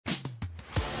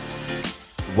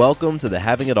Welcome to the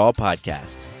Having It All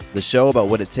podcast, the show about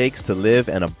what it takes to live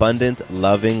an abundant,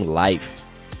 loving life.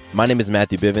 My name is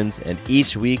Matthew Bivens, and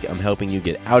each week I'm helping you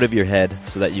get out of your head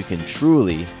so that you can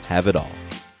truly have it all.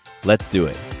 Let's do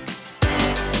it.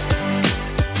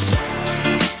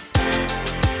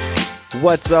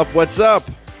 What's up? What's up?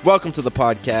 Welcome to the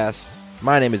podcast.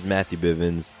 My name is Matthew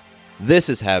Bivens. This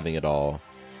is Having It All.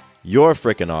 You're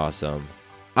freaking awesome.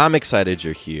 I'm excited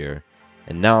you're here.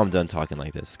 And now I'm done talking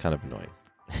like this. It's kind of annoying.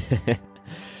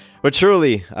 But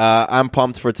truly, I'm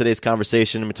pumped for today's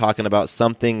conversation. We're talking about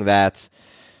something that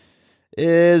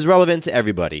is relevant to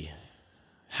everybody.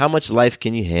 How much life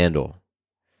can you handle?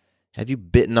 Have you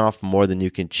bitten off more than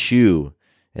you can chew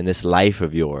in this life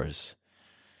of yours?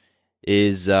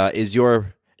 Are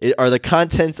the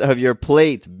contents of your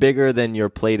plate bigger than your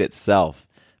plate itself?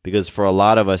 Because for a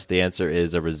lot of us, the answer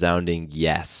is a resounding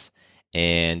yes.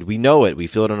 And we know it. We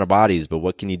feel it in our bodies, but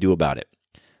what can you do about it?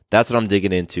 That's what I'm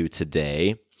digging into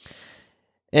today.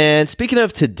 And speaking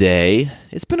of today,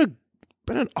 it's been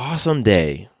an awesome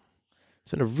day.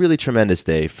 It's been a really tremendous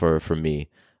day for me.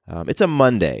 It's a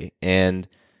Monday, and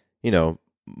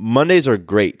Mondays are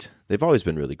great. They've always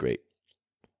been really great.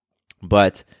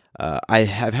 But I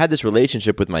have had this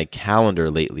relationship with my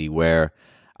calendar lately where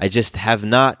I just have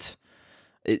not.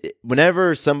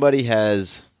 Whenever somebody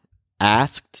has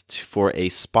asked for a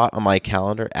spot on my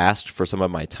calendar, asked for some of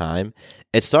my time,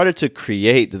 it started to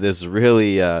create this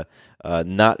really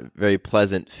not very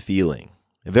pleasant feeling,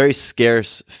 a very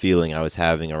scarce feeling I was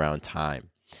having around time.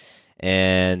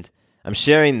 And I'm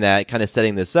sharing that, kind of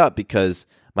setting this up, because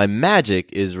my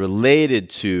magic is related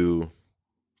to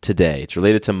today. It's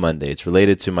related to Monday. It's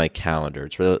related to my calendar.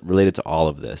 It's related to all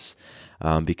of this,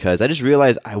 because I just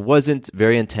realized I wasn't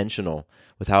very intentional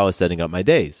with how I was setting up my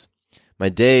days. My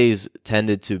days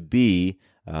tended to be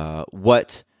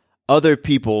what other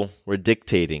people were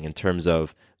dictating in terms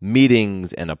of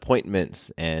meetings and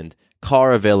appointments and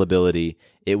car availability.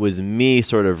 It was me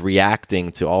sort of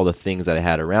reacting to all the things that I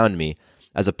had around me,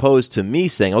 as opposed to me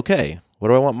saying, okay, what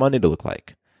do I want Monday to look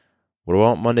like? What do I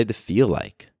want Monday to feel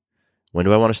like? When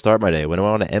do I want to start my day? When do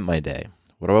I want to end my day?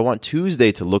 What do I want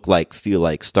Tuesday to look like, feel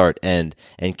like, start, end,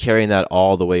 and carrying that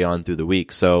all the way on through the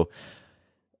week? So,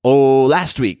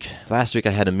 last week I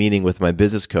had a meeting with my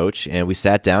business coach, and we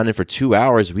sat down, and for 2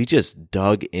 hours, we just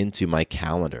dug into my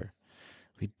calendar.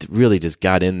 We really just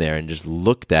got in there and just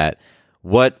looked at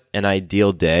what an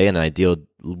ideal day, an ideal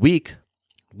week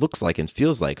looks like and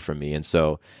feels like for me. And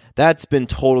so that's been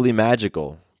totally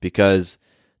magical, because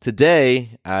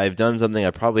today I've done something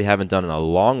I probably haven't done in a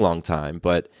long, long time,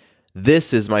 but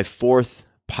this is my fourth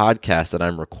podcast that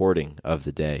I'm recording of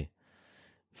the day.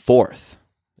 Fourth.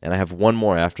 And I have one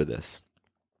more after this.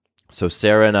 So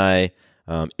Sarah and I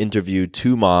interviewed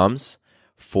two moms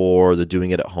for the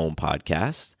Doing It at Home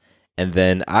podcast. And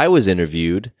then I was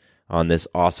interviewed on this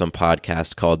awesome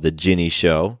podcast called The Ginny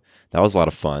Show. That was a lot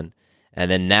of fun.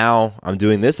 And then now I'm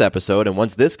doing this episode. And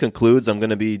once this concludes, I'm going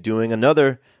to be doing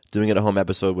another Doing It at Home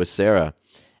episode with Sarah.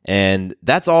 And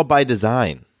that's all by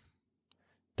design.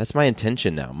 That's my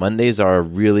intention now. Mondays are a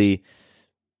really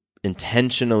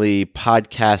intentionally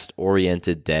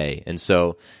podcast-oriented day. And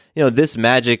so, this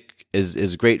magic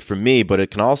is great for me, but it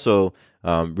can also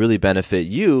really benefit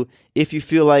you if you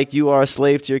feel like you are a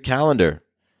slave to your calendar.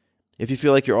 If you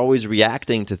feel like you're always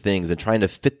reacting to things and trying to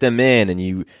fit them in, and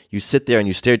you sit there and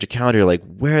you stare at your calendar, you're like,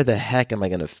 where the heck am I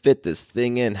going to fit this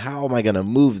thing in? How am I going to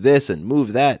move this and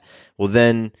move that? Well,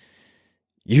 then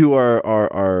you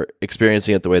are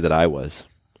experiencing it the way that I was.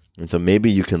 And so maybe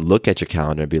you can look at your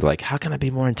calendar and be like, how can I be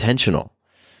more intentional?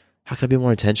 How can I be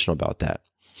more intentional about that?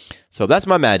 So that's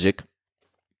my magic.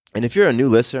 And if you're a new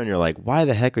listener and you're like, why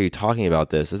the heck are you talking about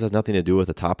this? This has nothing to do with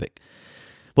the topic.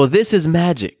 Well, this is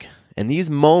magic. And these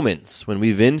moments when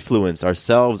we've influenced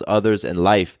ourselves, others, and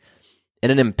life in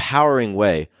an empowering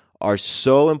way are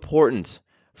so important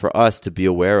for us to be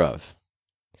aware of,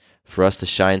 for us to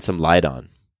shine some light on.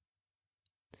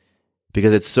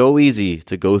 Because it's so easy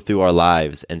to go through our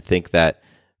lives and think that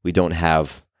we don't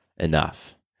have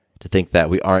enough, to think that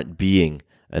we aren't being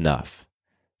enough.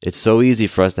 It's so easy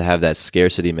for us to have that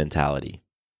scarcity mentality.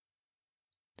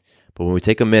 But when we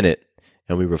take a minute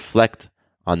and we reflect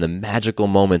on the magical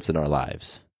moments in our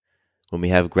lives, when we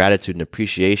have gratitude and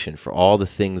appreciation for all the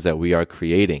things that we are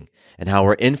creating and how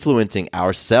we're influencing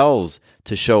ourselves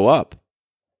to show up,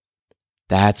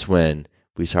 that's when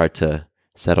we start to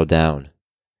settle down.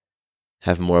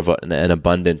 Have more of an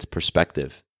abundant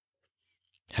perspective,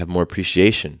 have more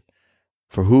appreciation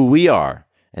for who we are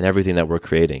and everything that we're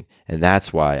creating. And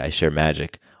that's why I share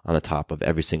magic on the top of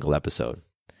every single episode.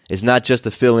 It's not just to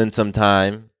fill in some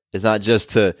time. It's not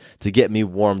just to get me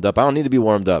warmed up. I don't need to be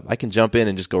warmed up. I can jump in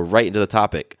and just go right into the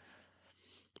topic.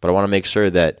 But I want to make sure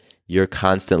that you're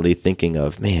constantly thinking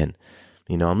of, man,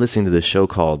 I'm listening to this show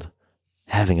called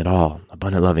Having It All,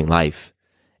 Abundant Loving Life,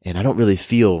 and I don't really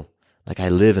feel like I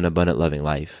live an abundant loving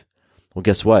life. Well,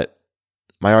 guess what?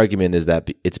 My argument is that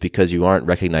it's because you aren't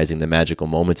recognizing the magical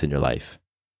moments in your life.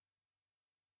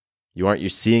 You're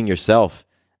seeing yourself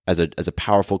as a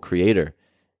powerful creator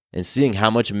and seeing how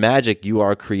much magic you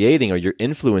are creating or you're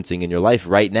influencing in your life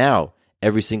right now,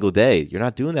 every single day. You're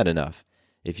not doing that enough.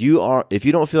 If you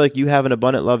don't feel like you have an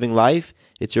abundant loving life,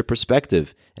 it's your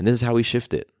perspective. And this is how we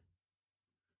shift it.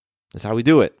 That's how we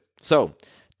do it. So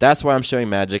that's why I'm sharing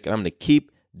magic, and I'm going to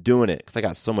keep doing it because I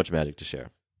got so much magic to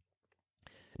share.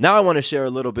 Now I want to share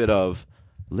a little bit of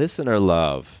listener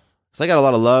love, because I got a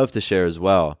lot of love to share as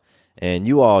well. And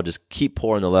you all just keep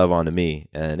pouring the love onto me,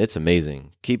 and it's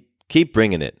amazing. Keep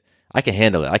bringing it. I can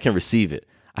handle it. I can receive it.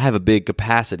 I have a big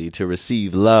capacity to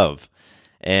receive love.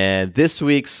 And this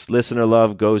week's listener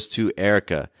love goes to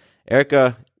Erica.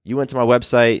 Erica, you went to my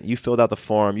website. You filled out the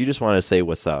form. You just wanted to say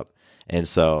what's up. And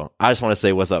so I just want to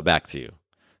say what's up back to you.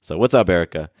 So what's up,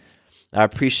 Erica? I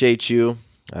appreciate you.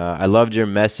 I loved your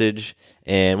message.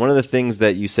 And one of the things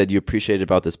that you said you appreciated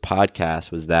about this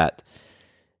podcast was that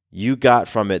you got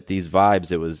from it these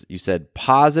vibes. You said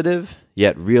positive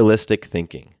yet realistic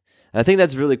thinking. And I think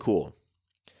that's really cool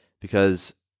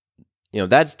because,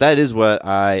 that is what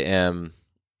I am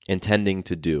intending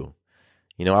to do.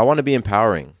 I want to be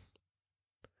empowering.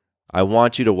 I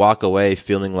want you to walk away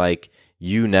feeling like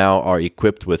you now are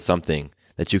equipped with something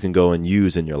that you can go and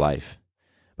use in your life.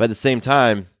 But at the same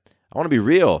time, I want to be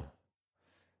real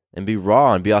and be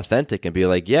raw and be authentic and be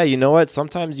like, yeah, you know what?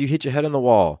 Sometimes you hit your head on the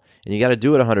wall and you got to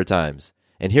do it 100 times.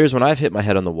 And here's when I've hit my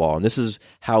head on the wall, and this is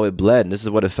how it bled, and this is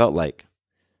what it felt like.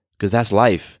 Because that's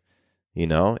life.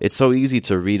 It's so easy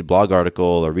to read a blog article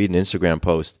or read an Instagram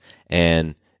post,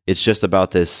 and it's just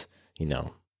about this,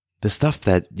 the stuff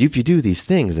that if you do these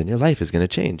things, then your life is going to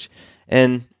change.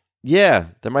 And yeah,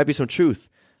 there might be some truth.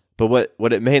 But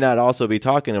what it may not also be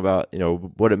talking about,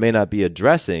 what it may not be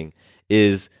addressing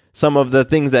is some of the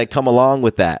things that come along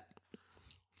with that.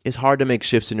 It's hard to make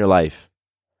shifts in your life.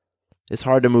 It's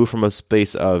hard to move from a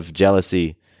space of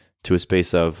jealousy to a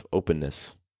space of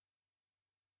openness.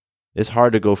 It's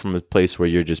hard to go from a place where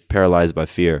you're just paralyzed by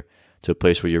fear to a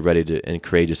place where you're ready to and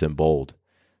courageous and bold.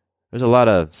 There's a lot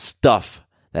of stuff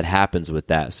that happens with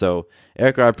that. So,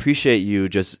 Erica, I appreciate you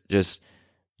just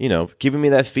giving me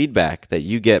that feedback that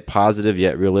you get positive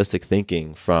yet realistic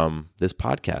thinking from this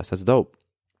podcast. That's dope.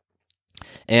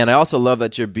 And I also love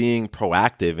that you're being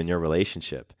proactive in your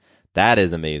relationship. That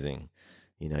is amazing.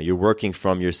 You're working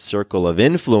from your circle of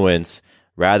influence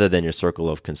rather than your circle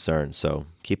of concern. So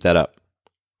keep that up.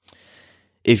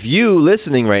 If you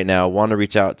listening right now want to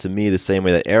reach out to me the same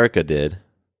way that Erica did,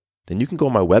 then you can go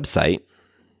on my website,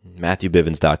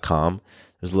 MatthewBivens.com.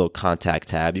 There's a little contact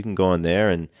tab. You can go in there,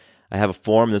 and I have a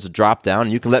form. There's a drop down,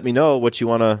 and you can let me know what you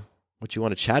want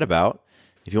to chat about.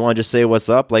 If you want to just say what's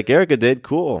up like Erica did,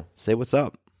 cool. Say what's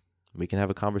up. We can have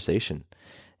a conversation.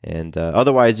 And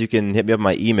otherwise, you can hit me up on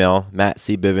my email,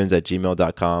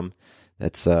 mattcbivens@gmail.com.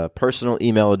 That's a personal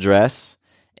email address.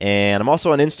 And I'm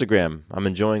also on Instagram. I'm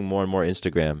enjoying more and more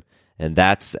Instagram. And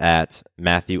that's at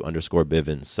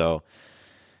Matthew_Bivens. So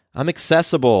I'm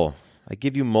accessible. I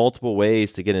give you multiple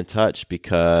ways to get in touch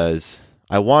because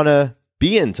I want to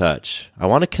be in touch. I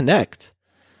want to connect.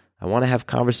 I want to have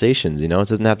conversations. It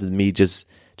doesn't have to be just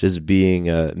being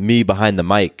me behind the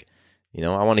mic. I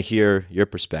want to hear your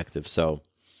perspective. So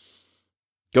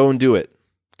go and do it.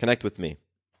 Connect with me.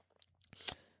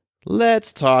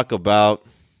 Let's talk about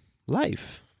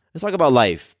life. Let's talk about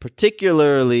life,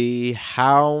 particularly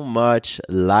how much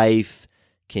life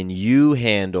can you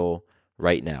handle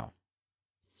right now?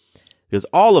 Because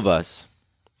all of us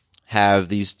have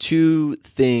these two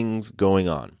things going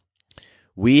on.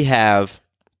 We have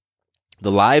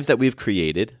the lives that we've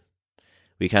created.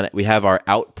 We have our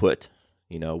output,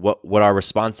 what our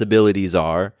responsibilities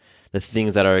are, the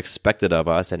things that are expected of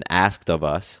us and asked of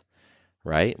us,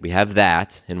 right? We have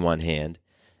that in one hand.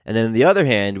 And then in the other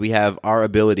hand, we have our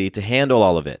ability to handle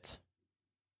all of it.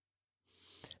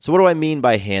 So what do I mean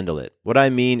by handle it? What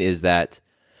I mean is that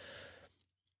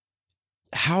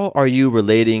how are you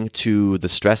relating to the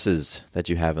stresses that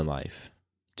you have in life?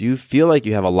 Do you feel like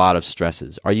you have a lot of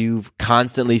stresses? Are you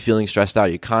constantly feeling stressed out?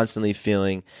 Are you constantly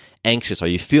feeling anxious? Are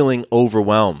you feeling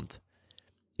overwhelmed?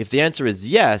 If the answer is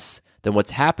yes, then what's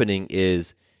happening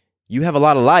is you have a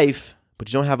lot of life, but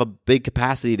you don't have a big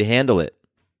capacity to handle it.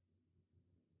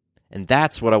 And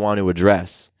that's what I want to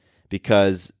address,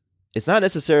 because it's not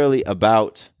necessarily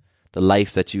about the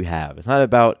life that you have. It's not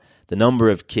about the number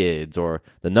of kids or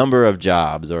the number of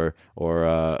jobs or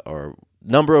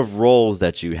number of roles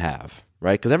that you have,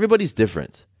 right? Because everybody's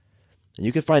different. And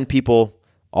you can find people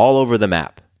all over the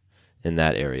map in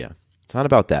that area. It's not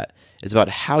about that. It's about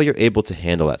how you're able to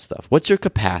handle that stuff. What's your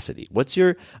capacity? What's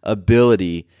your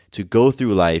ability to go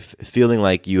through life feeling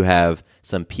like you have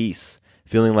some peace,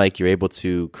 feeling like you're able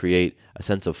to create a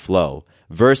sense of flow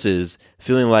versus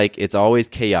feeling like it's always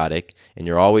chaotic and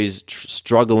you're always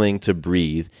struggling to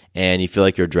breathe and you feel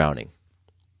like you're drowning?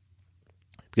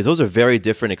 Because those are very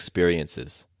different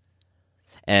experiences.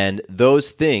 And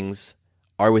those things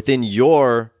are within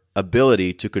your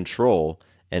ability to control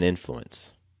and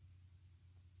influence.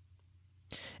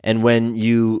 And when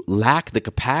you lack the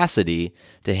capacity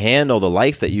to handle the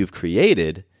life that you've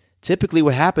created, typically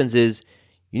what happens is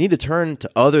you need to turn to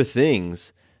other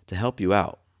things to help you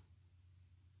out.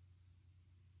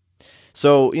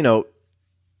 So,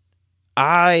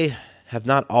 I have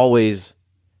not always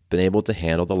been able to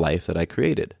handle the life that I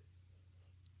created.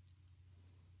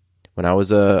 When I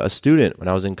was a student, when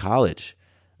I was in college,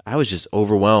 I was just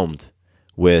overwhelmed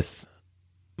with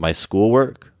my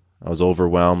schoolwork. I was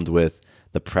overwhelmed with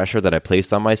the pressure that I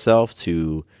placed on myself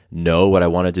to know what I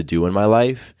wanted to do in my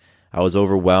life. I was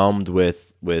overwhelmed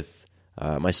with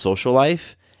my social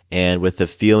life and with the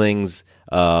feelings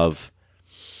of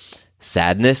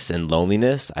sadness and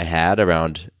loneliness I had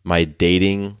around my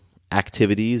dating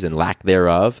activities and lack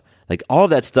thereof. Like all of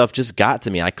that stuff just got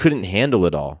to me. I couldn't handle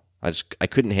it all. I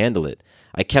couldn't handle it.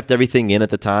 I kept everything in at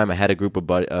the time. I had a group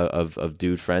of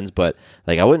dude friends, but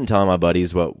like I wouldn't tell my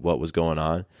buddies what was going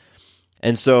on.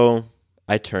 And so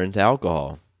I turned to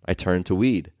alcohol. I turned to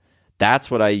weed. That's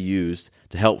what I used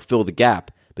to help fill the gap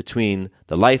between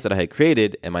the life that I had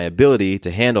created and my ability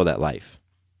to handle that life.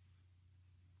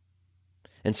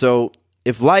 And so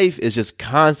if life is just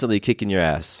constantly kicking your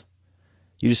ass,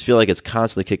 you just feel like it's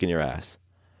constantly kicking your ass.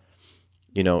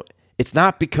 It's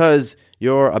not because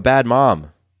you're a bad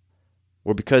mom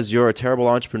or because you're a terrible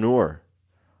entrepreneur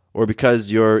or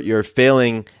because you're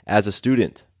failing as a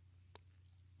student.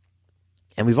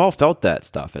 And we've all felt that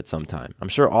stuff at some time. I'm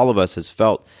sure all of us has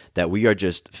felt that we are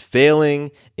just failing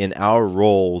in our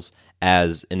roles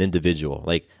as an individual.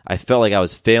 Like I felt like I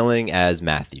was failing as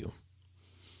Matthew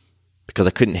because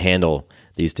I couldn't handle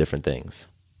these different things.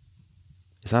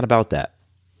 It's not about that.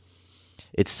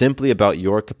 It's simply about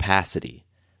your capacity.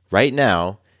 Right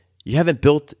now, you haven't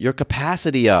built your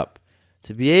capacity up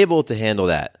to be able to handle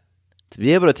that, to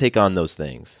be able to take on those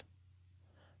things,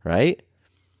 right?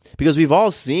 Because we've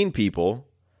all seen people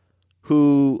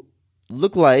who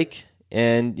look like,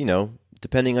 and,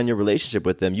 depending on your relationship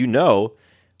with them,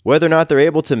 whether or not they're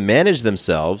able to manage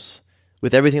themselves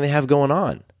with everything they have going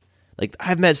on. Like,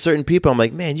 I've met certain people, I'm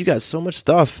like, man, you got so much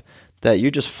stuff that you're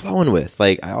just flowing with.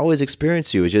 Like, I always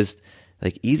experience you as just,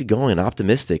 like, easygoing and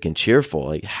optimistic and cheerful.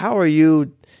 Like, how are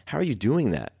you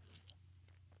doing that?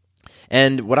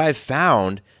 And what I've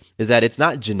found is that it's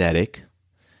not genetic.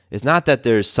 It's not that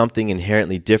there's something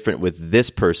inherently different with this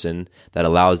person that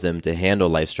allows them to handle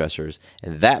life stressors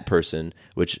and that person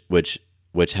which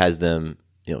has them,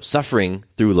 suffering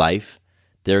through life.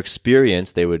 Their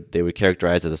experience they would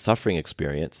characterize as a suffering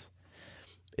experience.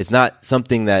 It's not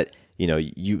something that,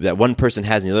 that one person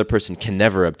has and the other person can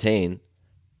never obtain.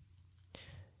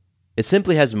 It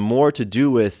simply has more to do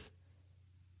with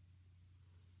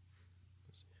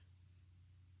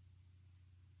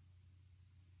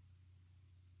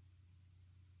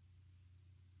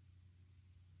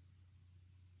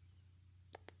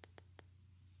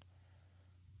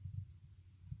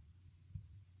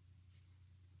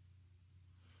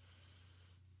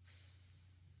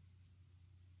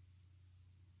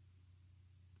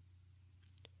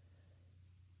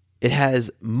it has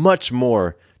much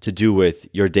more to do with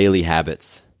your daily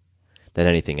habits than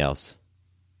anything else.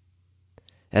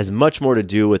 It has much more to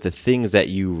do with the things that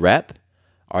you rep.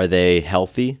 Are they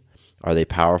healthy? Are they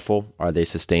powerful? Are they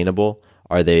sustainable?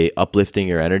 Are they uplifting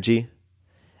your energy?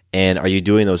 And are you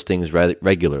doing those things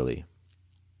regularly?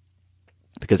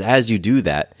 Because as you do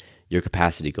that, your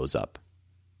capacity goes up.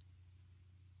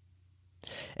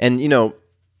 And,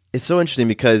 it's so interesting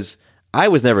because I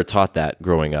was never taught that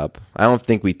growing up. I don't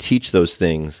think we teach those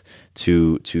things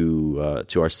to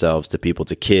ourselves, to people,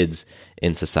 to kids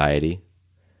in society.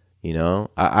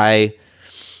 I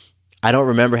don't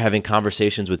remember having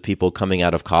conversations with people coming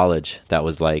out of college that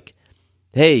was like,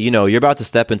 hey, you're about to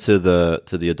step into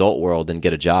the adult world and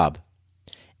get a job.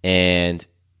 And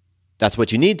that's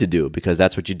what you need to do because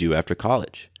that's what you do after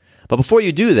college. But before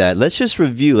you do that, let's just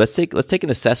review. Let's take an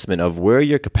assessment of where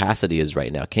your capacity is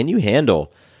right now. Can you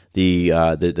handle the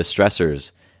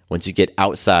stressors once you get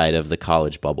outside of the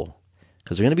college bubble?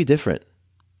 because they're going to be different,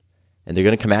 and they're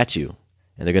going to come at you,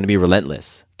 and they're going to be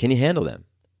relentless. Can you handle them?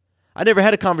 I never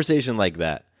had a conversation like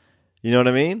that. You know what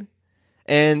I mean?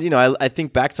 And, I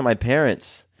think back to my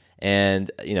parents, and,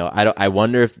 I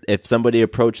wonder if somebody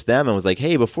approached them and was like,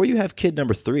 hey, before you have kid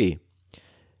number 3,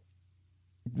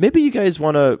 maybe you guys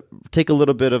want to take a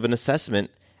little bit of an assessment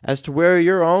as to where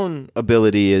your own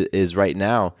ability is right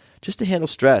now, just to handle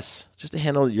stress, just to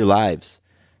handle your lives,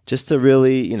 just to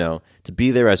really, to be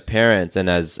there as parents and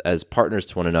as partners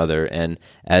to one another and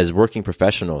as working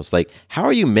professionals. Like, how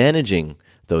are you managing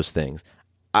those things?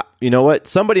 You know what?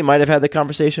 Somebody might have had the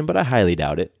conversation, but I highly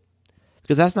doubt it,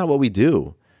 because that's not what we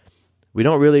do. We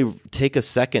don't really take a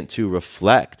second to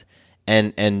reflect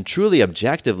and truly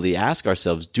objectively ask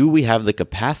ourselves, do we have the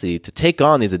capacity to take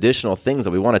on these additional things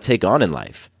that we want to take on in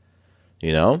life?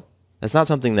 That's not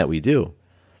something that we do.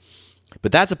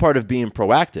 But that's a part of being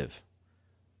proactive.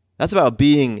 That's about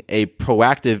being a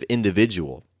proactive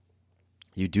individual.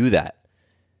 You do that.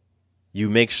 You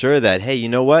make sure that, hey, you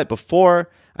know what? Before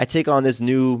I take on this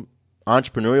new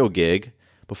entrepreneurial gig,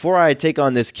 before I take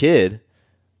on this kid,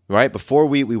 right? Before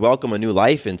we welcome a new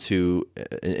life into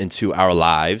our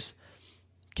lives,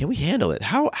 can we handle it?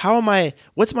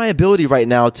 What's my ability right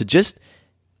now to just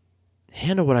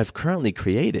handle what I've currently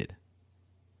created?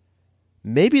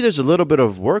 Maybe there's a little bit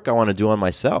of work I want to do on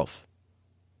myself.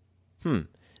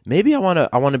 Maybe I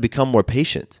want to become more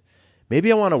patient.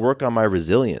 Maybe I want to work on my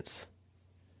resilience.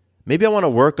 Maybe I want to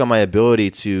work on my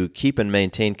ability to keep and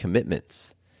maintain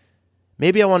commitments.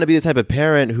 Maybe I want to be the type of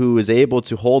parent who is able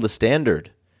to hold a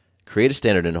standard, create a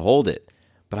standard and hold it.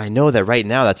 But I know that right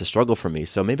now that's a struggle for me.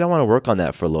 So maybe I want to work on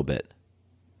that for a little bit.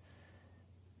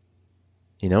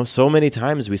 So many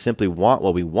times we simply want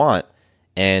what we want,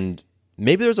 and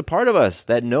maybe there's a part of us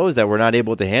that knows that we're not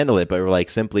able to handle it, but we're like,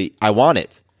 simply, I want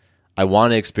it. I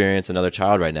want to experience another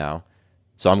child right now,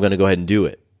 so I'm going to go ahead and do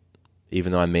it,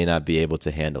 even though I may not be able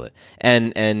to handle it.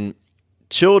 And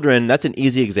children, that's an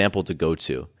easy example to go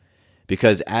to,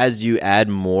 because as you add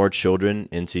more children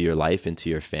into your life, into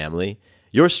your family,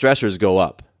 your stressors go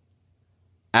up.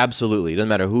 Absolutely. It doesn't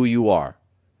matter who you are.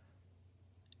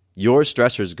 Your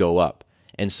stressors go up.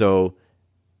 And so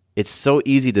it's so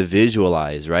easy to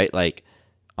visualize, right? Like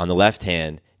on the left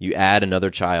hand, you add another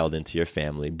child into your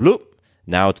family. Bloop.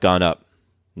 Now it's gone up.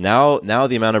 Now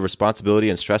the amount of responsibility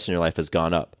and stress in your life has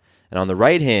gone up. And on the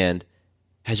right hand,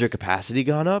 has your capacity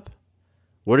gone up?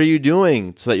 What are you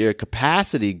doing so that your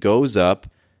capacity goes up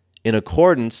in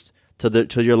accordance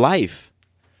to your life,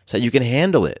 so that you can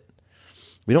handle it?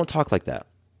 We don't talk like that.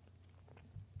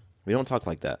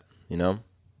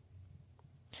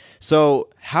 So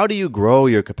how do you grow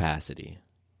your capacity?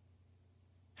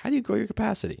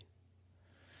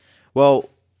 Well,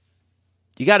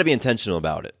 you got to be intentional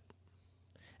about it.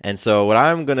 And so what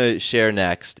I'm going to share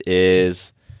next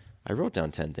is, I wrote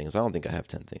down 10 things. I don't think I have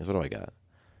 10 things. What do I got?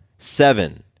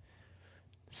 7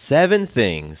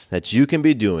 things that you can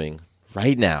be doing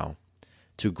right now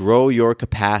to grow your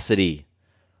capacity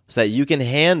so that you can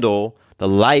handle the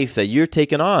life that you're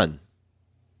taking on.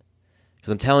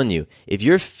 Because I'm telling you, if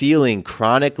you're feeling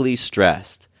chronically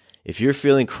stressed, if you're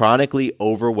feeling chronically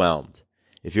overwhelmed,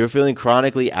 if you're feeling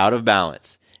chronically out of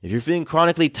balance, if you're feeling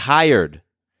chronically tired,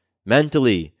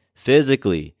 mentally,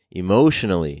 physically,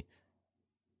 emotionally,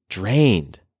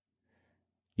 drained,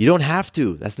 you don't have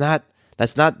to. That's not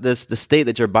the state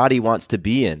that your body wants to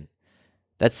be in.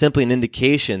 That's simply an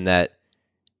indication that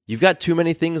you've got too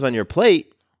many things on your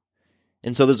plate.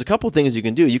 And so there's a couple things you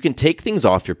can do. You can take things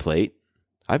off your plate.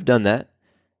 I've done that.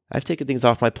 I've taken things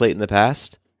off my plate in the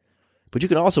past. But you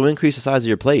can also increase the size of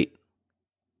your plate.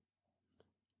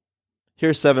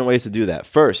 Here's 7 ways to do that.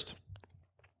 First,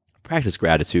 practice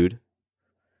gratitude.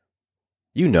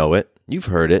 You know it. You've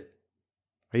heard it.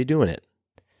 Are you doing it?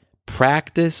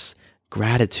 Practice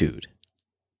gratitude.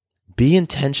 Be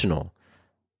intentional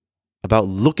about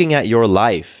looking at your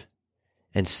life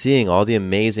and seeing all the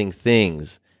amazing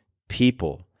things,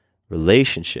 people,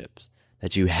 relationships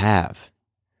that you have.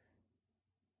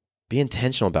 Be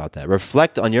intentional about that.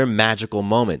 Reflect on your magical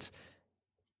moments.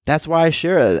 That's why I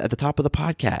share it at the top of the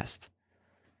podcast.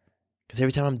 Because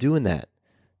every time I'm doing that,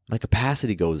 my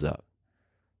capacity goes up.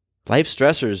 Life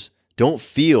stressors don't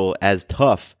feel as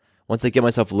tough once I give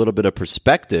myself a little bit of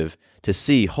perspective to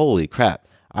see, holy crap,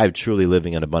 I'm truly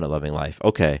living an abundant, loving life.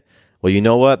 Okay, well, you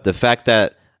know what? The fact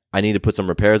that I need to put some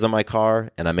repairs on my car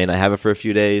and I may not have it for a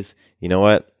few days, you know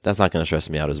what? That's not going to stress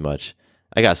me out as much.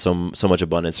 I got so much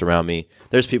abundance around me.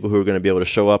 There's people who are going to be able to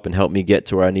show up and help me get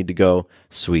to where I need to go.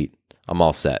 Sweet. I'm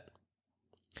all set.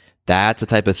 That's the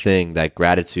type of thing that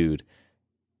gratitude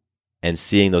and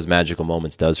seeing those magical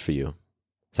moments does for you.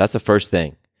 So that's the first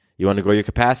thing. You want to grow your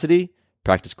capacity?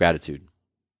 Practice gratitude.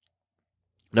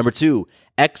 Number 2,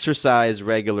 exercise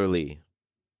regularly.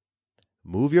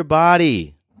 Move your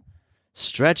body.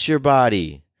 Stretch your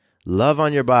body. Love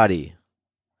on your body.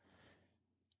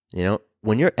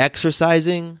 When you're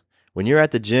exercising, when you're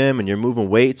at the gym and you're moving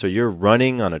weights or you're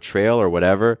running on a trail or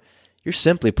whatever, you're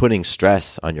simply putting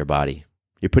stress on your body.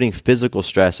 You're putting physical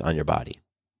stress on your body.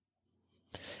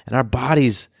 And our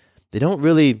bodies, they don't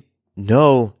really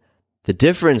know the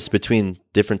difference between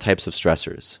different types of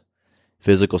stressors.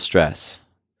 Physical stress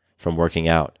from working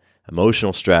out,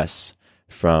 emotional stress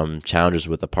from challenges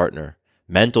with a partner,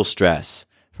 mental stress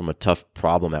from a tough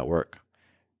problem at work.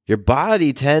 Your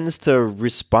body tends to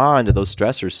respond to those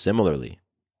stressors similarly.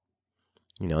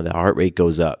 The heart rate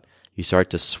goes up. You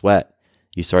start to sweat.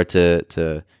 You start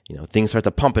to things start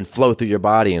to pump and flow through your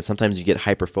body, and sometimes you get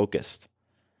hyper-focused.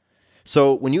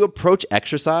 So when you approach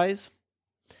exercise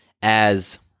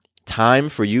as time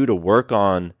for you to work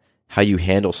on how you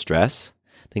handle stress,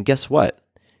 then guess what?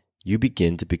 You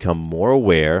begin to become more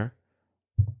aware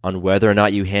on whether or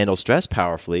not you handle stress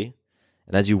powerfully.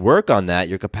 And as you work on that,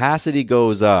 your capacity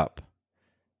goes up.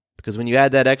 Because when you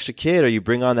add that extra kid, or you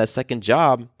bring on that second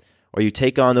job, or you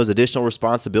take on those additional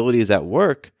responsibilities at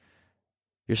work,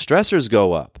 your stressors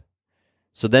go up.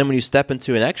 So then when you step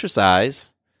into an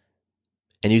exercise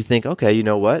and you think, okay, you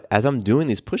know what? As I'm doing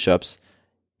these push-ups,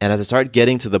 and as I start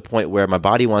getting to the point where my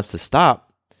body wants to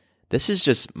stop, this is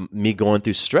just me going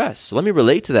through stress. So let me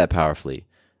relate to that powerfully.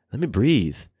 Let me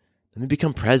breathe. Let me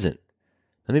become present.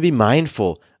 Let me be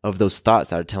mindful of those thoughts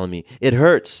that are telling me it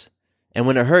hurts. And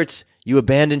when it hurts, you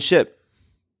abandon ship.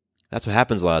 That's what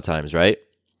happens a lot of times, right?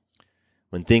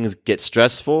 When things get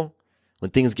stressful,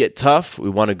 when things get tough, we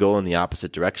want to go in the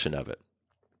opposite direction of it.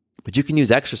 But you can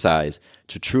use exercise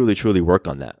to truly, truly work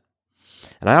on that.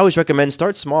 And I always recommend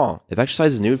start small. If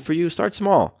exercise is new for you, start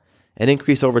small and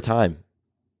increase over time.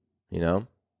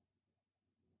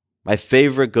 My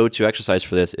favorite go-to exercise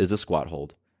for this is the squat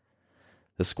hold.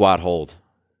 The squat hold.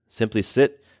 Simply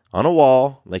sit on a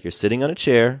wall like you're sitting on a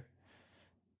chair,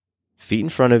 feet in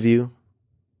front of you,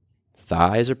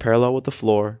 thighs are parallel with the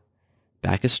floor,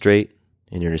 back is straight,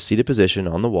 and you're in a seated position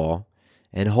on the wall,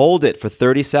 and hold it for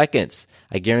 30 seconds.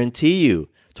 I guarantee you,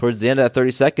 towards the end of that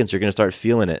 30 seconds, you're going to start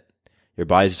feeling it. Your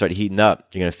body's going to start heating up.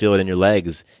 You're going to feel it in your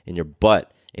legs, in your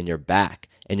butt, in your back,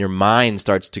 and your mind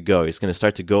starts to go. It's going to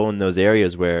start to go in those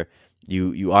areas where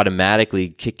you automatically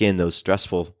kick in those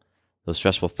stressful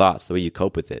thoughts, the way you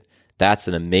cope with it. That's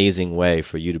an amazing way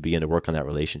for you to begin to work on that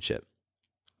relationship.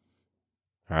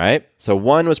 All right? So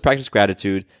 1 was practice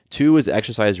gratitude. 2 was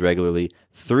exercise regularly.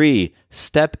 3,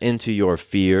 step into your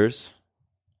fears.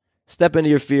 Step into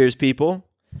your fears, people.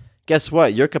 Guess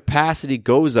what? Your capacity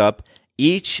goes up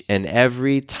each and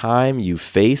every time you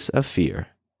face a fear.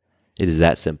 It is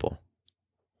that simple.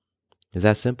 It's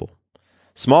that simple.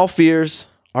 Small fears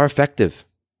are effective.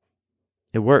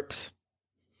 It works.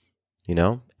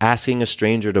 Asking a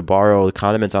stranger to borrow the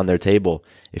condiments on their table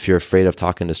if you're afraid of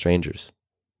talking to strangers,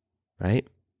 right?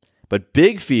 But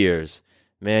big fears,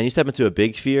 man, you step into a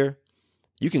big fear,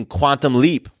 you can quantum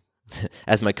leap,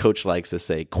 as my coach likes to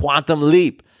say, quantum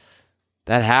leap.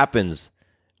 That happens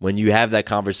when you have that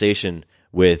conversation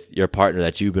with your partner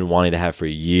that you've been wanting to have for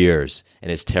years,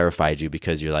 and it's terrified you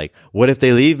because you're like, what if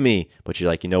they leave me? But you're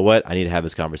like, you know what? I need to have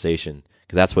this conversation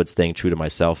because that's what staying true to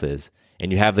myself is.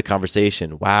 And you have the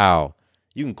conversation. Wow.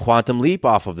 You can quantum leap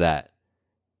off of that.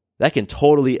 That can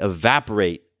totally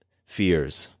evaporate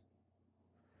fears.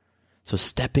 So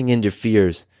stepping into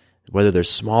fears, whether they're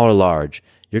small or large,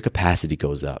 your capacity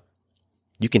goes up.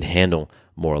 You can handle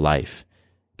more life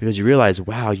because you realize,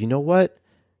 wow, you know what?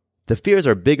 The fears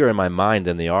are bigger in my mind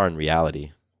than they are in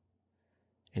reality.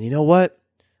 And you know what?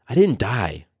 I didn't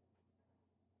die.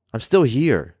 I'm still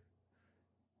here.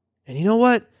 And you know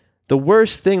what? The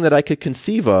worst thing that I could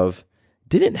conceive of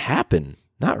didn't happen.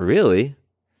 Not really.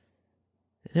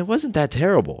 And it wasn't that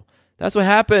terrible. That's what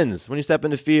happens when you step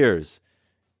into fears.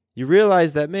 You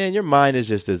realize that, man, your mind is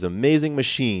just this amazing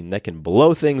machine that can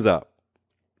blow things up.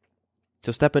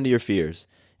 So step into your fears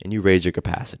and you raise your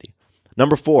capacity.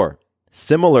 Number 4,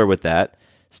 similar with that,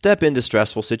 step into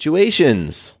stressful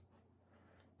situations.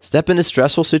 Step into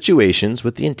stressful situations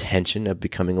with the intention of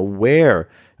becoming aware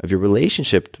of your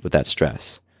relationship with that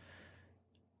stress.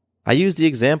 I used the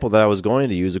example that I was going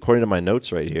to use according to my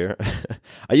notes right here.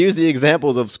 I used the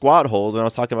examples of squat holds when I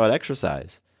was talking about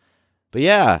exercise. But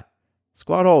yeah,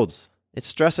 squat holds, it's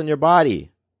stress on your body.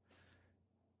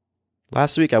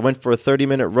 Last week I went for a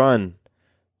 30-minute run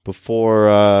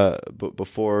before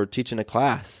teaching a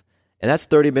class. And that's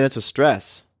 30 minutes of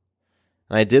stress.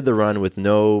 And I did the run with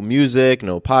no music,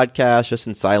 no podcast, just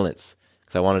in silence,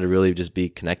 because I wanted to really just be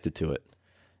connected to it.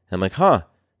 And I'm like,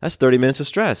 that's 30 minutes of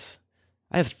stress.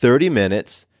 I have 30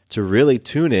 minutes to really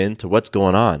tune in to what's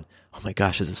going on. Oh my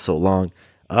gosh, this is so long.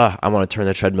 I want to turn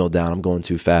the treadmill down. I'm going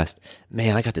too fast.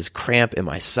 Man, I got this cramp in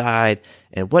my side.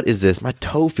 And what is this? My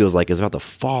toe feels like it's about to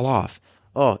fall off.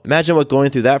 Oh, imagine what going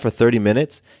through that for 30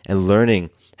 minutes and learning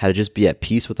how to just be at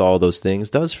peace with all those things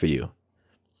does for you.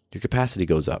 Your capacity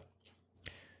goes up.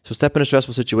 So step into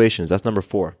stressful situations. That's number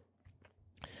 4.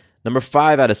 Number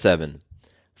 5 out of 7,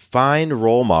 find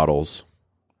role models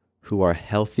who are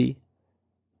healthy,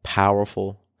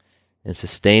 powerful, and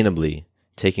sustainably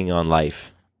taking on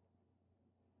life.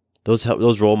 Those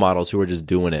role models who are just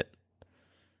doing it.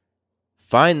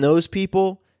 Find those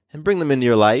people and bring them into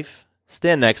your life.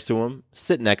 Stand next to them,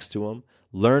 sit next to them,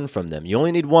 learn from them. You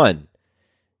only need one.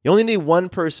 You only need one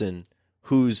person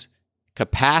whose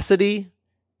capacity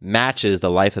matches the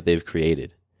life that they've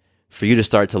created for you to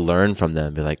start to learn from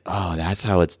them. Be like, oh, that's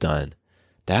how it's done.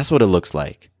 That's what it looks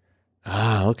like.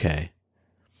 Okay.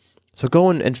 So go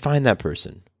and find that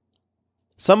person.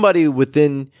 Somebody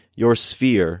within your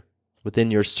sphere,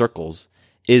 within your circles,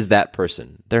 is that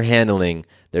person. They're handling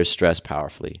their stress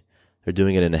powerfully. They're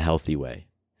doing it in a healthy way.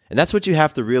 And that's what you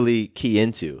have to really key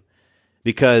into.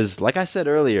 Because like I said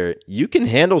earlier, you can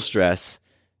handle stress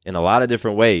in a lot of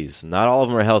different ways. Not all of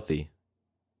them are healthy.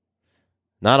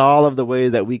 Not all of the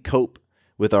ways that we cope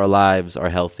with our lives are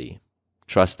healthy.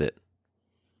 Trust it.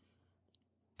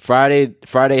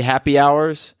 Friday happy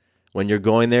hours, when you're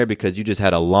going there because you just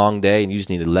had a long day and you just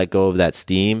need to let go of that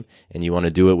steam and you want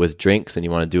to do it with drinks and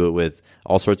you want to do it with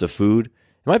all sorts of food.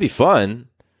 It might be fun.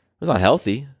 It's not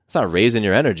healthy. It's not raising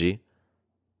your energy.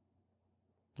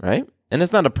 Right? And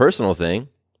it's not a personal thing.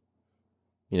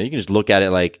 You can just look at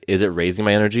it like, is it raising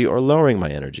my energy or lowering my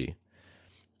energy?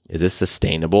 Is this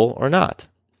sustainable or not?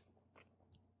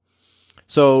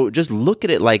 So just look at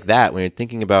it like that when you're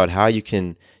thinking about how you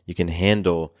can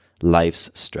handle life's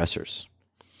stressors.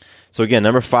 So again,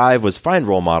 number 5 was find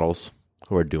role models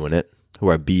who are doing it, who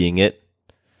are being it,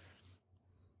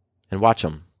 and watch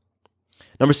them.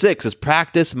 Number 6 is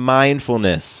practice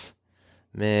mindfulness.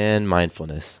 Man,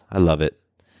 mindfulness. I love it.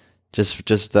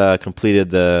 Just completed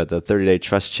the 30-day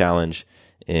trust challenge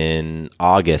in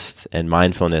August, and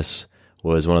mindfulness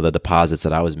was one of the deposits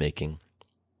that I was making.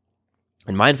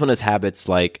 And mindfulness habits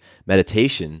like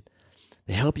meditation,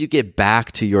 they help you get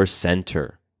back to your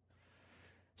center.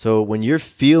 So when you're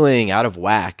feeling out of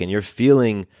whack and you're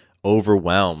feeling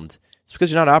overwhelmed, it's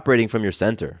because you're not operating from your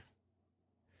center.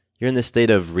 You're in this state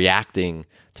of reacting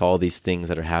to all these things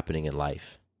that are happening in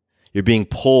life. You're being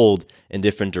pulled in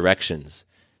different directions.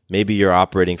 Maybe you're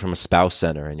operating from a spouse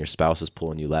center and your spouse is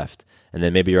pulling you left. And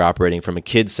then maybe you're operating from a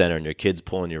kid center and your kid's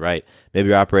pulling you right. Maybe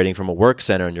you're operating from a work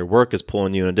center and your work is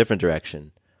pulling you in a different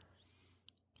direction.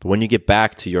 But when you get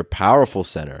back to your powerful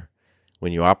center,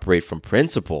 when you operate from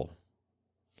principle,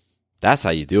 that's how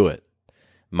you do it.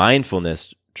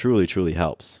 Mindfulness truly, truly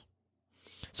helps.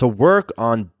 So work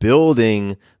on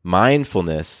building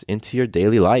mindfulness into your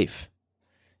daily life.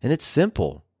 And it's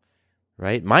simple,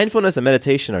 right? Mindfulness and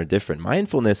meditation are different.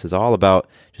 Mindfulness is all about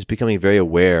just becoming very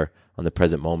aware on the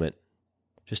present moment,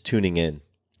 just tuning in.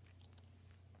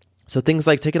 So things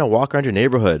like taking a walk around your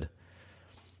neighborhood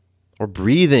or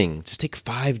breathing. Just take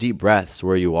 5 deep breaths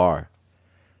where you are.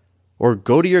 Or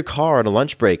go to your car on a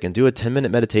lunch break and do a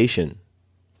 10-minute meditation.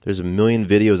 There's a million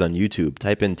videos on YouTube.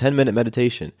 Type in 10-minute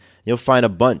meditation. You'll find a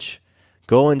bunch.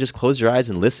 Go and just close your eyes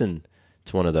and listen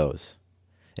to one of those.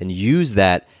 And use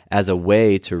that as a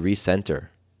way to recenter.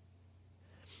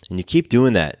 And you keep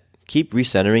doing that. Keep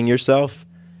recentering yourself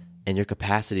and your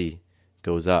capacity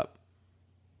goes up.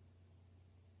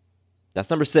 That's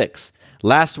number 6.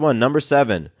 Last one, number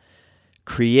 7.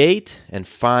 Create and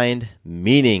find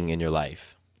meaning in your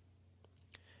life.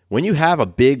 When you have a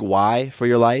big why for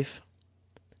your life,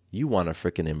 you want to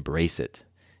freaking embrace it.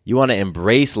 You want to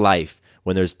embrace life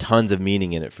when there's tons of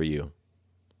meaning in it for you.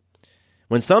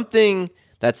 When something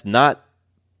that's not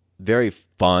very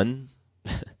fun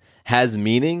has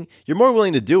meaning, you're more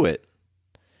willing to do it.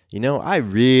 I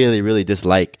really, really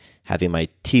dislike having my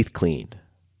teeth cleaned,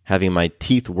 having my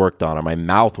teeth worked on or my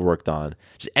mouth worked on.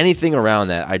 Just anything around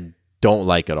that I don't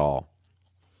like at all.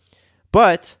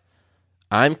 But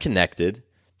I'm connected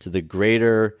to the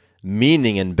greater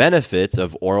meaning and benefits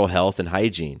of oral health and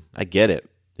hygiene. I get it.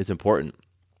 It's important.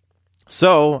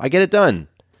 So I get it done.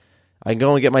 I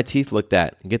go and get my teeth looked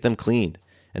at and get them cleaned.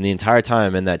 And the entire time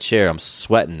I'm in that chair, I'm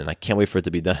sweating and I can't wait for it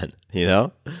to be done,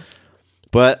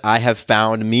 But I have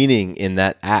found meaning in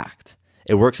that act.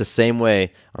 It works the same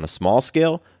way on a small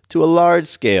scale to a large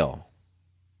scale.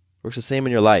 It works the same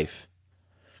in your life.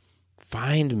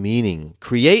 Find meaning.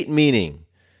 Create meaning.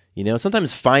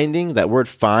 Sometimes finding that word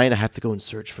find, I have to go and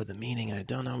search for the meaning. I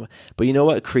don't know. But you know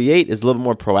what? Create is a little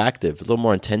more proactive, a little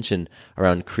more intention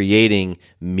around creating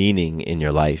meaning in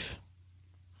your life.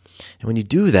 And when you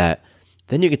do that,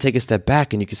 then you can take a step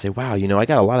back and you can say, wow, I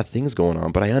got a lot of things going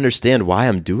on, but I understand why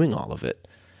I'm doing all of it.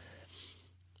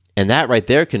 And that right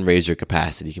there can raise your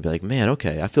capacity. You can be like, man,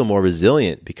 okay, I feel more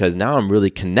resilient because now I'm really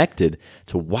connected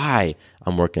to why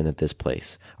I'm working at this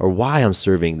place or why I'm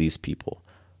serving these people.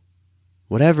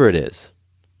 Whatever it is,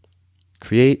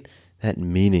 create that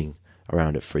meaning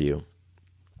around it for you.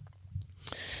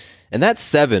 And that's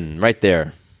 7 right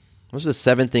there. Those are the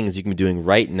 7 things you can be doing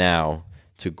right now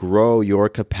to grow your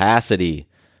capacity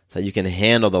so that you can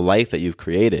handle the life that you've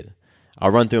created. I'll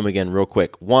run through them again real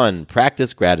quick. 1,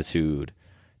 practice gratitude.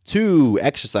 2,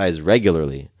 exercise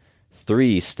regularly.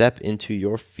 3, step into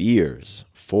your fears.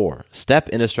 4, step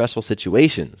into stressful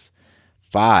situations.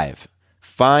 5,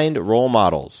 find role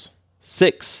models.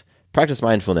 6, practice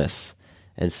mindfulness.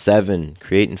 And 7,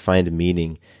 create and find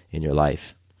meaning in your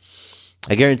life.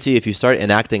 I guarantee if you start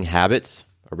enacting habits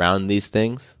around these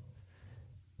things,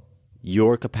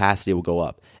 your capacity will go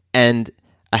up. And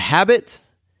a habit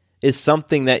is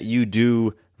something that you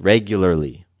do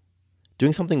regularly.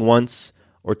 Doing something once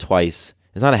or twice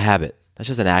is not a habit. That's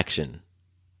just an action.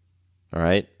 All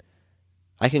right?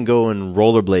 I can go and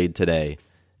rollerblade today,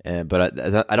 but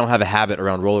I don't have a habit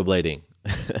around rollerblading.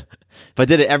 If I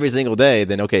did it every single day,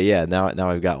 then okay, yeah, now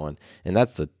I've got one. And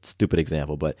that's a stupid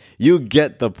example, but you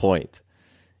get the point.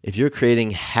 If you're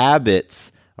creating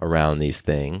habits around these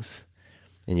things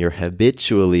and you're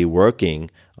habitually working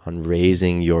on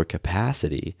raising your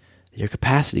capacity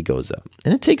goes up.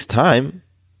 And it takes time.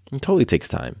 It totally takes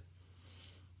time.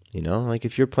 Like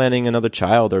if you're planning another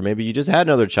child, or maybe you just had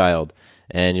another child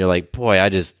and you're like, boy,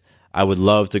 I would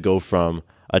love to go from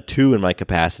a 2 in my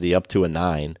capacity up to a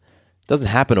 9. It doesn't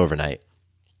happen overnight.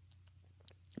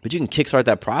 But you can kickstart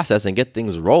that process and get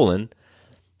things rolling.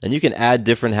 And you can add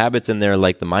different habits in there,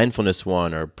 like the mindfulness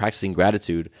one or practicing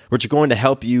gratitude, which are going to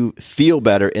help you feel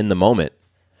better in the moment.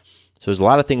 So there's a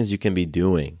lot of things you can be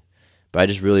doing. But I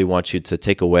just really want you to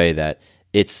take away that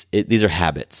these are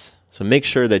habits. So make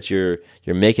sure that you're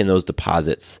making those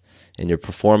deposits and you're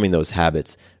performing those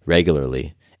habits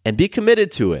regularly. And be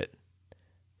committed to it.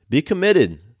 Be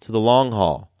committed to the long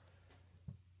haul.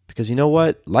 Because you know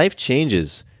what? Life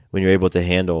changes when you're able to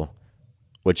handle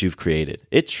what you've created.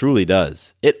 It truly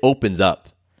does. It opens up.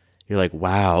 You're like,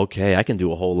 wow, okay, I can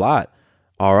do a whole lot.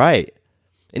 All right.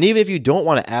 And even if you don't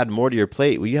want to add more to your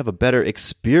plate, well, you have a better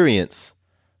experience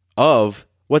of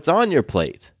what's on your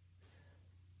plate.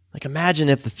 Like imagine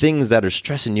if the things that are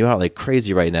stressing you out like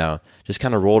crazy right now just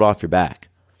kind of rolled off your back.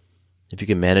 If you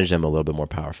can manage them a little bit more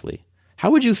powerfully.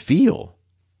 How would you feel?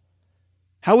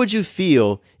 How would you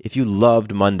feel if you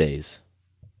loved Mondays?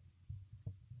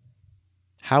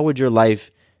 How would your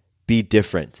life be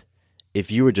different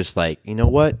if you were just like, you know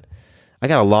what? I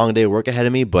got a long day of work ahead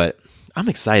of me, but I'm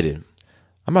excited.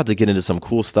 I'm about to get into some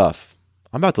cool stuff.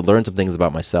 I'm about to learn some things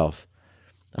about myself.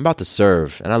 I'm about to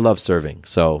serve, and I love serving.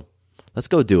 So let's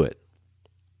go do it.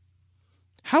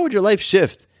 How would your life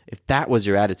shift if that was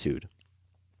your attitude?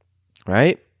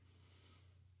 Right?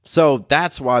 So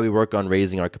that's why we work on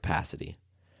raising our capacity.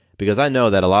 Because I know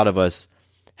that a lot of us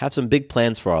have some big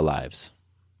plans for our lives.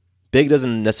 Big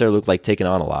doesn't necessarily look like taking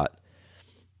on a lot.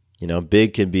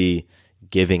 Big can be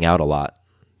giving out a lot.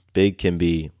 Big can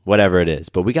be whatever it is.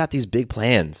 But we got these big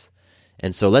plans.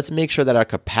 And so let's make sure that our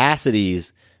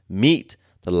capacities meet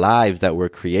the lives that we're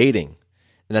creating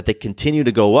and that they continue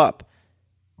to go up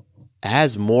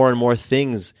as more and more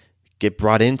things get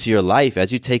brought into your life.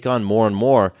 As you take on more and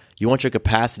more, you want your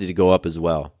capacity to go up as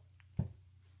well.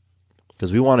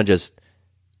 Because we want to just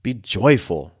be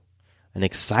joyful and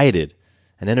excited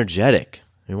and energetic.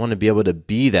 We want to be able to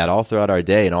be that all throughout our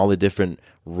day and all the different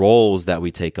roles that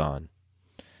we take on.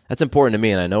 That's important to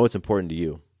me, and I know it's important to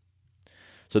you.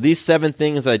 So these 7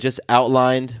 things that I just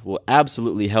outlined will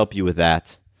absolutely help you with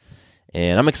that.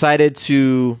 And I'm excited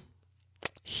to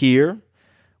hear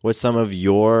what some of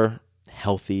your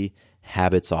healthy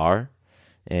habits are.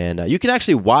 And you can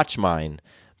actually watch mine,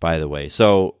 by the way.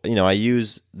 So, I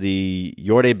use the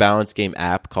Your Day Balance Game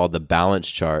app called the Balance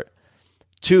Chart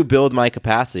to build my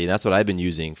capacity. And that's what I've been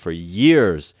using for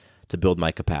years to build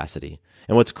my capacity.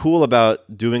 And what's cool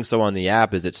about doing so on the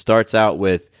app is it starts out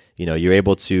with, you're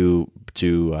able to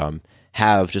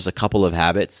have just a couple of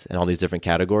habits in all these different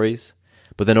categories.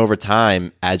 But then over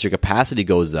time, as your capacity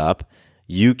goes up,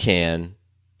 you can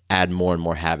add more and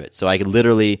more habits. So I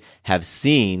literally have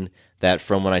seen that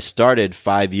from when I started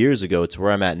 5 years ago to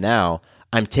where I'm at now,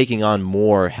 I'm taking on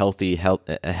more healthy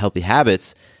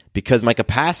habits because my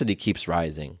capacity keeps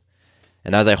rising.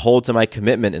 And as I hold to my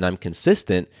commitment and I'm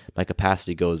consistent, my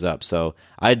capacity goes up. So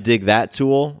I dig that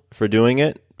tool for doing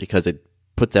it because it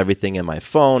puts everything in my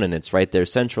phone and it's right there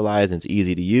centralized and it's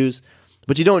easy to use.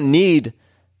 But you don't need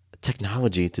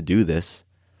technology to do this.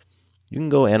 You can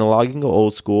go analog, you can go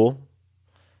old school.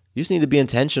 You just need to be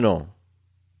intentional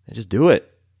and just do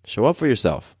it. Show up for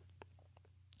yourself.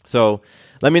 So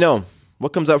let me know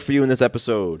what comes up for you in this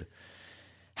episode.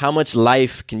 How much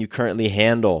life can you currently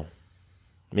handle?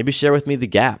 Maybe share with me the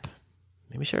gap.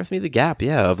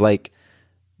 Of like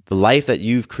the life that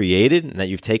you've created and that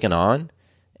you've taken on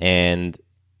and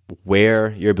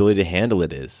where your ability to handle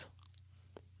it is.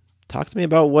 Talk to me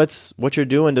about what you're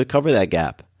doing to cover that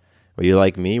gap. Were you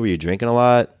like me? Were you drinking a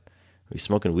lot? Were you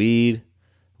smoking weed?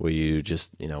 Were you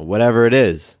just, whatever it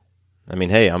is? I mean,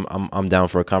 hey, I'm down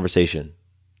for a conversation.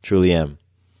 Truly am.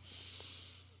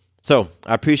 So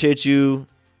I appreciate you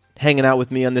hanging out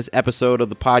with me on this episode of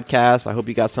the podcast. I hope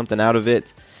you got something out of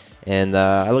it. And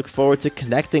I look forward to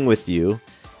connecting with you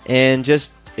and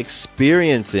just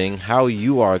experiencing how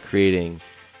you are creating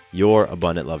your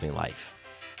abundant, loving life.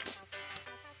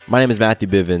 My name is Matthew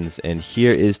Bivens, and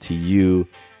here is to you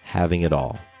having it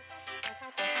all.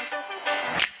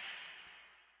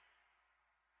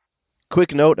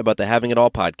 Quick note about the Having It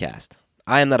All podcast.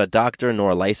 I am not a doctor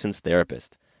nor a licensed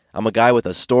therapist. I'm a guy with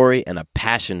a story and a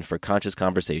passion for conscious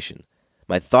conversation.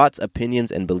 My thoughts,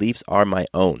 opinions, and beliefs are my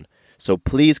own. So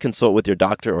please consult with your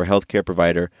doctor or healthcare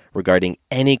provider regarding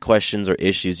any questions or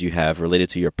issues you have related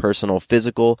to your personal,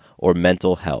 physical, or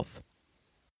mental health.